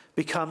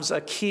 becomes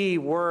a key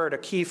word, a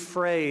key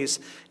phrase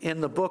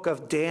in the book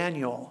of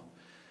Daniel,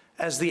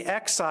 as the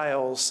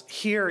exiles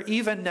hear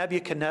even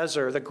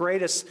Nebuchadnezzar, the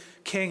greatest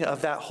king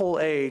of that whole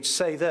age,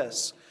 say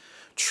this,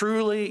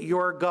 "Truly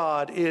your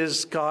God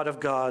is God of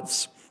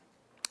gods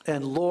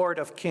and Lord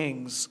of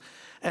kings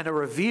and a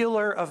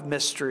revealer of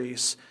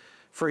mysteries,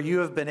 for you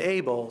have been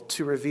able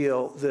to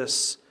reveal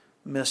this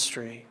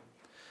mystery."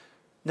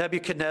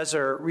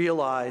 Nebuchadnezzar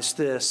realized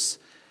this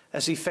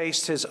as he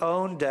faced his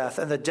own death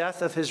and the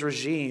death of his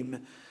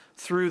regime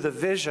through the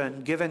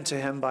vision given to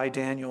him by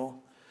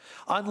Daniel.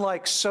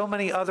 Unlike so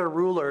many other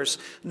rulers,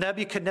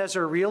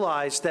 Nebuchadnezzar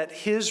realized that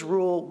his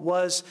rule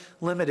was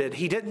limited.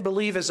 He didn't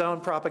believe his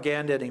own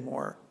propaganda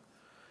anymore.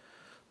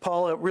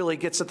 Paul really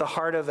gets at the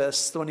heart of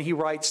this when he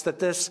writes that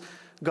this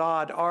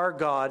God, our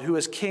God, who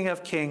is King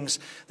of Kings,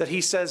 that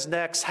he says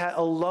next,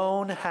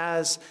 alone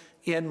has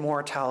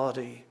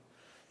immortality.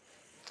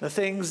 The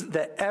things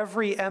that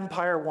every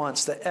empire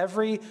wants, that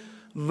every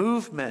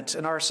movement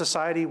in our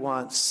society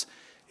wants,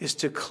 is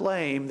to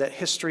claim that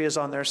history is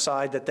on their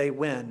side, that they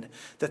win,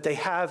 that they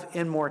have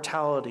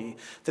immortality,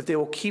 that they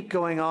will keep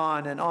going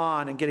on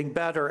and getting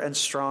better and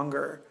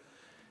stronger.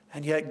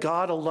 And yet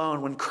God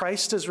alone, when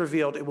Christ is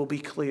revealed, it will be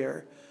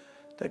clear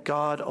that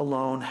God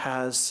alone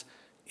has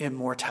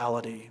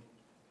immortality.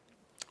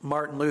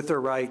 Martin Luther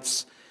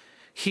writes,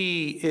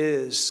 "He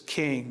is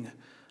King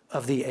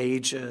of the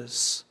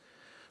ages.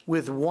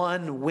 With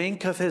one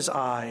wink of his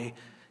eye,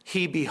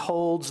 he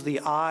beholds the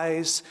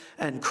eyes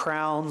and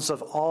crowns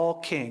of all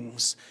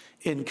kings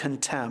in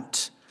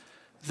contempt.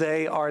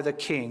 They are the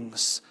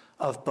kings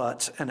of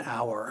but an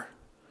hour."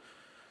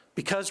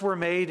 Because we're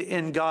made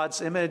in God's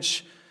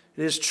image,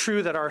 it is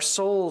true that our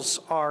souls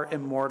are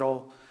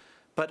immortal,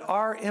 but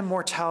our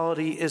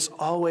immortality is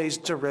always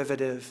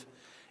derivative.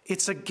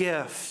 It's a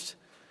gift.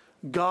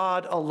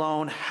 God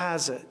alone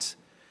has it.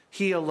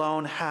 He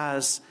alone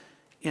has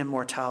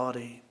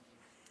immortality.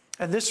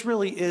 And this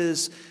really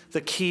is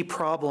the key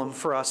problem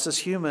for us as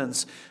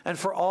humans and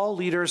for all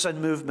leaders and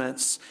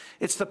movements.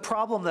 It's the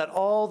problem that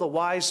all the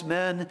wise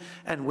men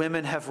and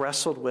women have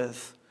wrestled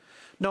with.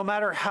 No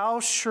matter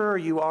how sure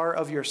you are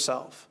of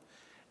yourself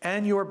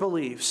and your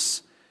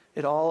beliefs,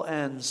 it all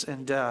ends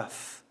in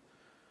death.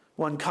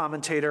 One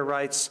commentator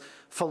writes,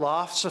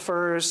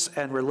 "Philosophers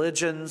and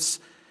religions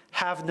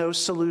have no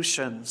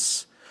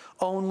solutions,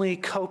 only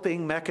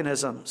coping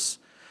mechanisms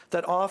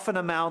that often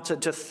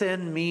amounted to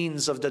thin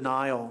means of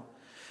denial.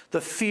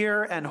 The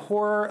fear and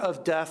horror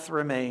of death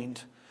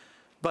remained,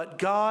 but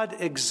God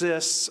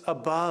exists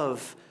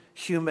above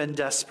human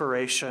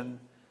desperation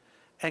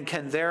and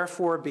can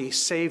therefore be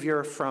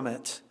Savior from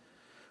it,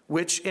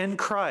 which in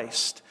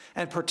Christ,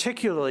 and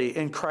particularly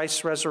in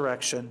Christ's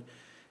resurrection,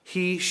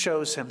 he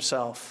shows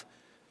himself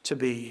to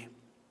be."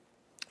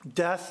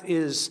 Death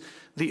is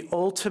the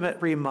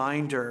ultimate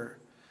reminder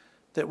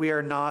that we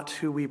are not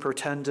who we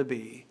pretend to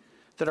be,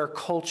 that our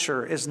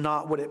culture is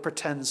not what it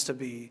pretends to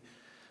be,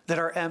 that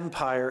our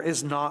empire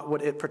is not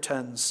what it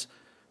pretends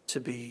to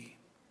be.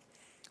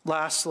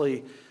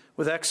 Lastly,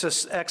 with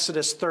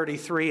Exodus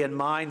 33 in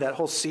mind, that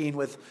whole scene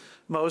with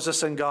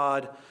Moses and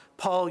God,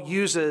 Paul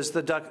uses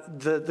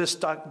this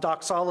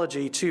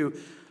doxology to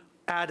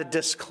add a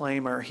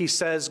disclaimer. He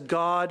says,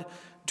 God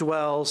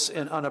dwells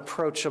in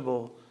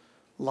unapproachable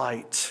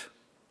light.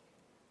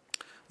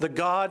 The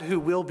God who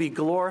will be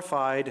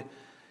glorified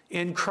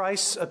in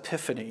Christ's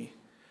epiphany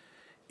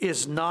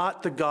is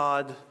not the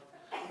God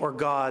or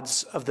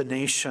gods of the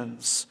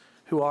nations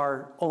who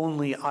are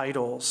only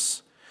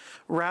idols.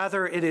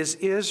 Rather, it is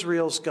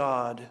Israel's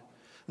God,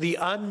 the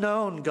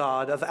unknown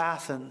God of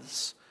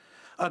Athens,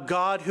 a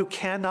God who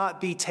cannot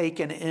be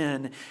taken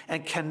in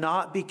and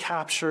cannot be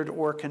captured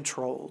or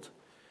controlled.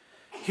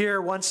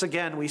 Here, once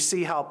again, we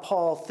see how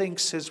Paul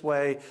thinks his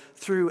way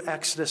through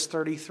Exodus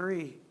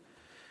 33.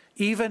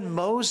 Even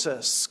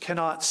Moses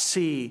cannot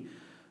see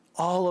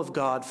all of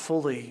God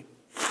fully.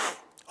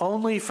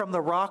 Only from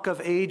the rock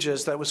of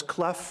ages that was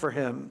cleft for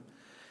him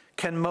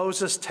can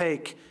Moses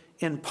take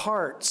in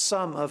part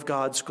some of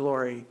God's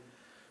glory,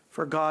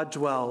 for God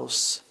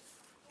dwells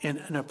in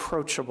an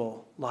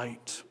approachable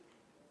light.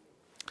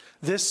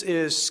 This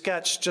is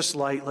sketched just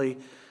lightly,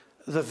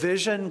 the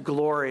vision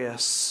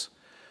glorious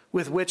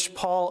with which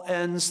Paul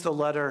ends the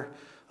letter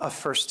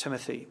of 1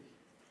 Timothy.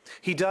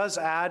 He does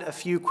add a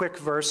few quick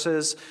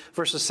verses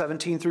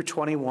 17 through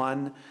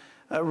 21,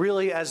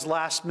 really as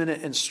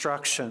last-minute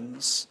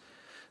instructions.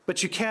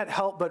 But you can't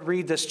help but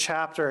read this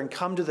chapter and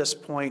come to this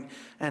point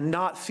and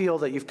not feel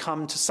that you've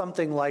come to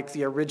something like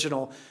the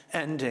original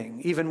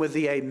ending, even with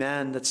the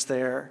amen that's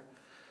there.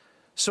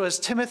 So as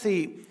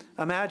Timothy,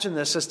 imagine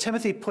this, as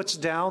Timothy puts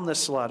down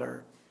this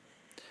letter,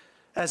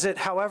 as it,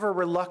 however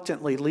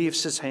reluctantly,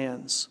 leaves his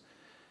hands,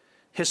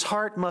 his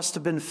heart must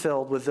have been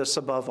filled with this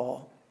above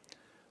all,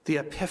 the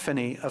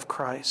epiphany of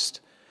Christ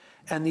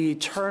and the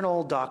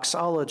eternal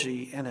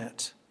doxology in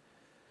it.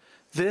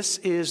 This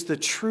is the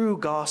true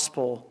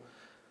gospel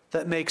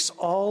that makes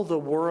all the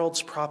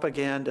world's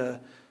propaganda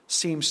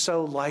seem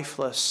so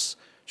lifeless,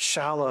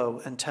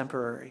 shallow, and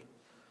temporary.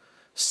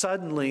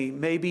 Suddenly,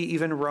 maybe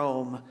even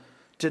Rome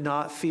did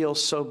not feel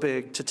so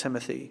big to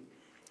Timothy.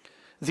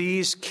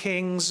 These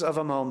kings of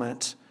a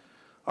moment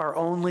are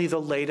only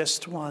the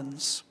latest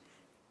ones,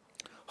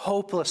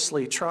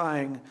 hopelessly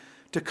trying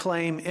to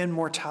claim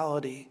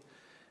immortality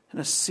in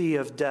a sea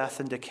of death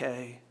and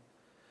decay.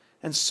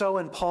 And so,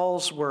 in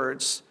Paul's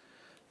words,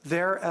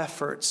 their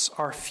efforts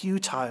are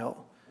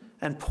futile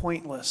and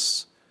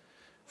pointless,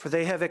 for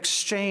they have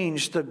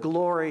exchanged the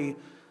glory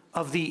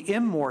of the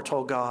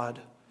immortal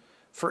God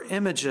for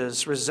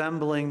images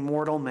resembling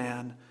mortal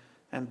man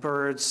and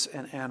birds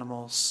and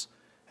animals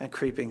and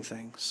creeping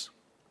things.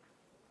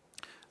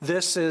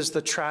 This is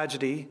the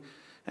tragedy,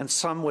 and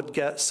some would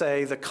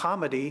say the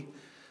comedy,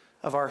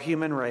 of our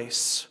human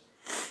race.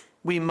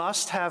 We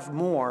must have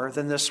more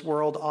than this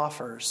world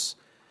offers,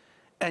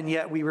 and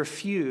yet we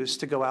refuse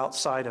to go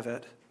outside of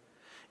it.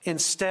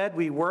 Instead,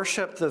 we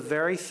worship the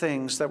very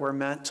things that were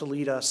meant to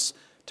lead us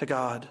to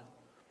God,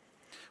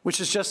 which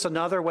is just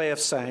another way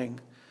of saying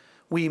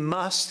we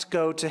must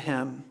go to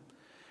him,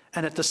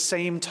 and at the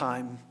same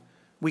time,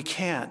 we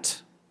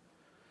can't.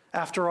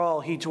 After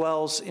all, he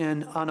dwells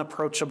in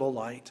unapproachable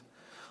light.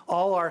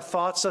 All our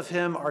thoughts of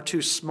him are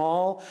too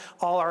small.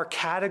 All our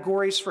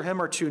categories for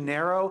him are too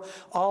narrow.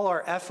 All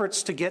our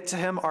efforts to get to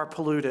him are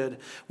polluted.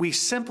 We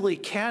simply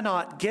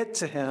cannot get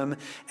to him,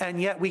 and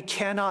yet we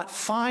cannot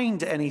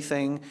find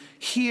anything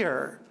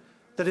here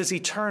that is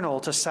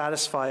eternal to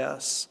satisfy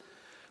us.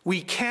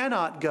 We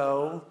cannot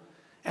go,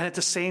 and at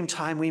the same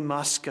time we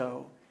must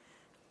go.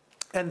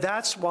 And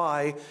that's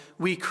why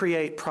we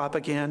create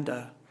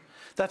propaganda.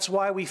 That's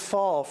why we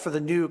fall for the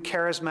new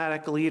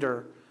charismatic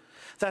leader.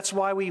 That's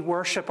why we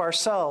worship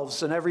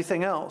ourselves and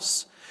everything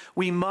else.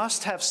 We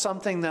must have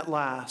something that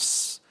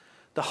lasts.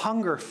 The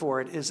hunger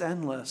for it is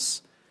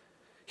endless.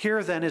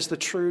 Here then is the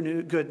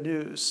true good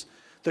news,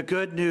 the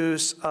good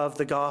news of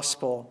the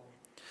gospel.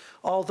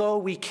 Although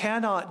we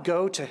cannot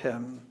go to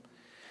him,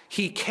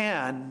 he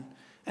can,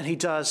 and he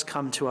does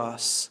come to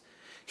us.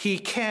 He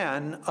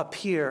can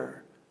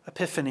appear,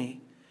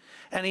 epiphany,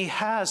 and he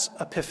has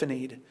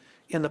epiphanied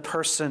in the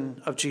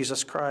person of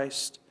Jesus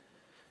Christ.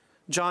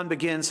 John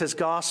begins his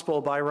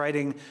gospel by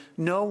writing,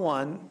 "No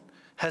one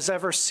has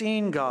ever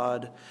seen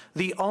God,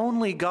 the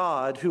only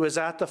God who is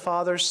at the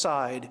Father's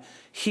side.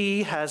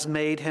 He has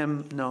made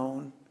him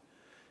known."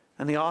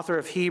 And the author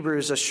of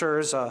Hebrews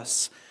assures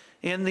us,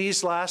 in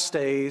these last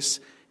days,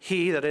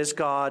 he, that is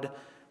God,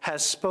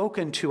 has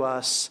spoken to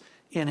us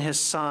in his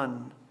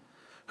Son,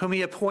 whom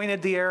he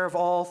appointed the heir of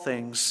all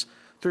things,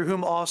 through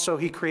whom also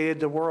he created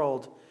the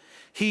world.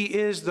 He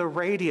is the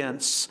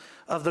radiance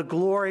of the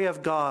glory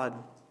of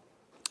God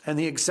and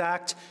the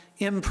exact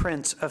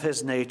imprint of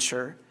his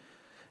nature,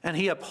 and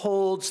he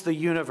upholds the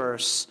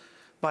universe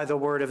by the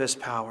word of his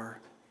power.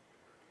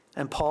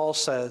 And Paul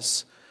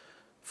says,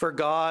 "For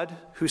God,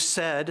 who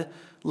said,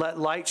 let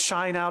light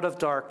shine out of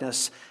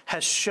darkness,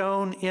 has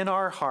shone in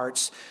our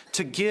hearts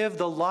to give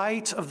the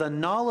light of the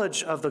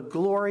knowledge of the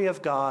glory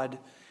of God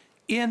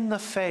in the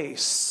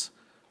face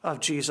of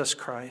Jesus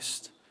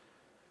Christ.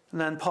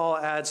 And then Paul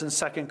adds in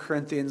 2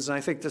 Corinthians, and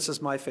I think this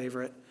is my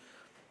favorite,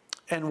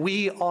 and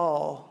we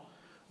all,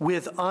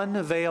 with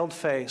unveiled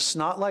face,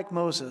 not like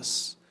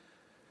Moses,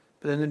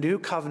 but in the new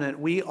covenant,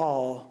 we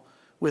all,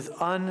 with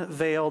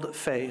unveiled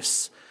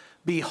face,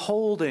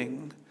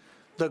 beholding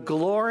the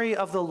glory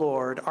of the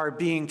Lord, are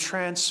being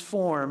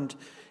transformed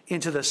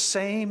into the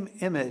same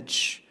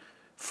image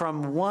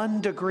from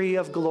one degree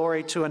of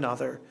glory to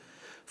another.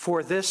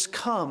 For this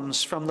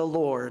comes from the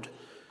Lord,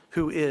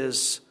 who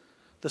is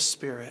the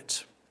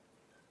Spirit.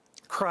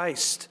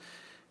 Christ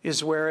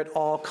is where it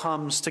all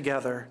comes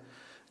together.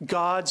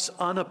 God's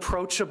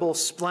unapproachable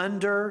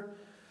splendor,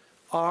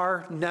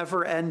 our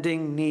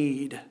never-ending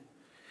need.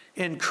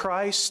 In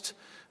Christ,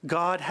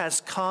 God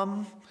has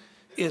come,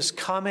 is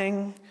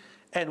coming,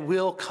 and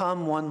will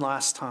come one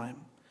last time.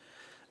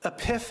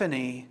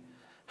 Epiphany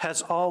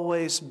has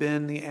always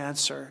been the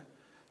answer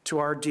to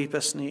our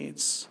deepest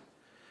needs.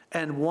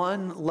 And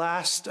one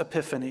last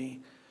epiphany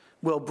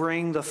will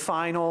bring the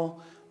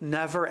final,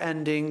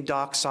 never-ending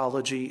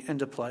doxology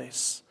into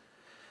place.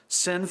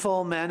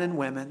 Sinful men and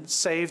women,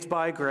 saved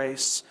by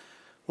grace,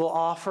 will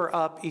offer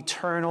up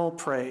eternal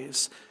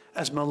praise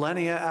as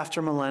millennia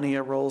after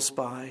millennia rolls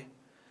by.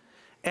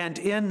 And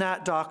in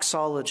that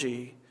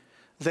doxology,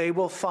 they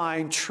will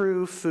find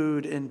true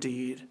food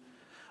indeed,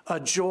 a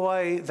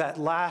joy that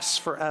lasts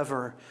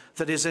forever,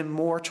 that is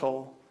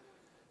immortal,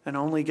 and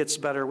only gets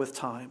better with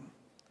time.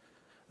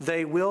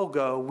 They will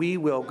go, we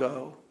will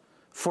go,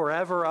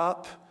 forever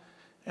up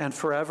and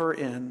forever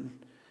in,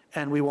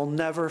 and we will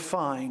never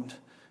find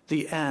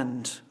the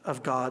end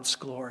of God's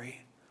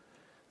glory.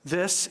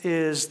 This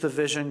is the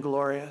vision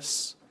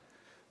glorious.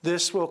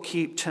 This will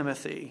keep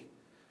Timothy,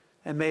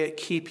 and may it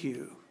keep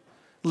you.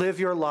 Live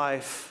your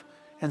life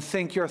and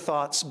think your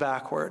thoughts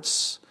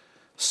backwards.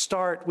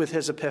 Start with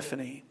his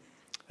epiphany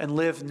and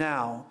live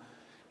now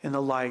in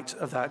the light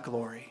of that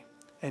glory.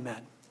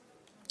 Amen.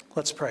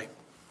 Let's pray.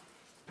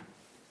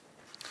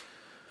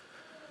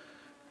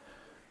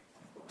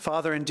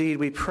 Father, indeed,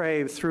 we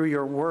pray through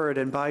your word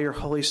and by your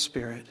Holy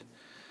Spirit,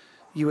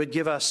 you would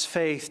give us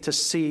faith to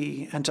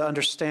see and to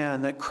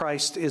understand that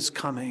Christ is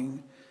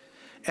coming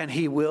and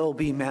he will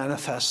be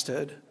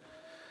manifested,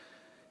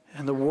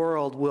 and the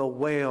world will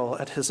wail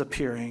at his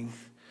appearing.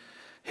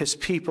 His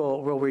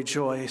people will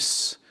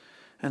rejoice,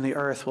 and the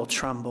earth will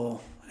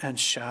tremble and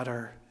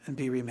shatter and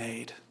be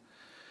remade.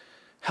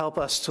 Help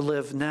us to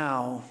live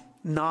now,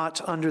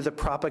 not under the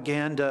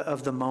propaganda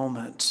of the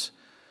moment,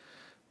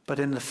 but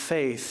in the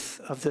faith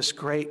of this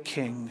great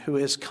King who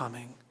is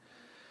coming.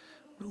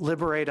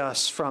 Liberate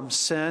us from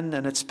sin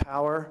and its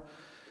power,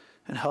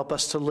 and help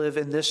us to live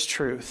in this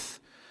truth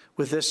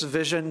with this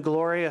vision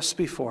glorious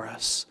before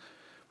us.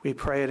 We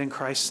pray it in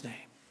Christ's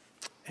name.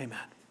 Amen.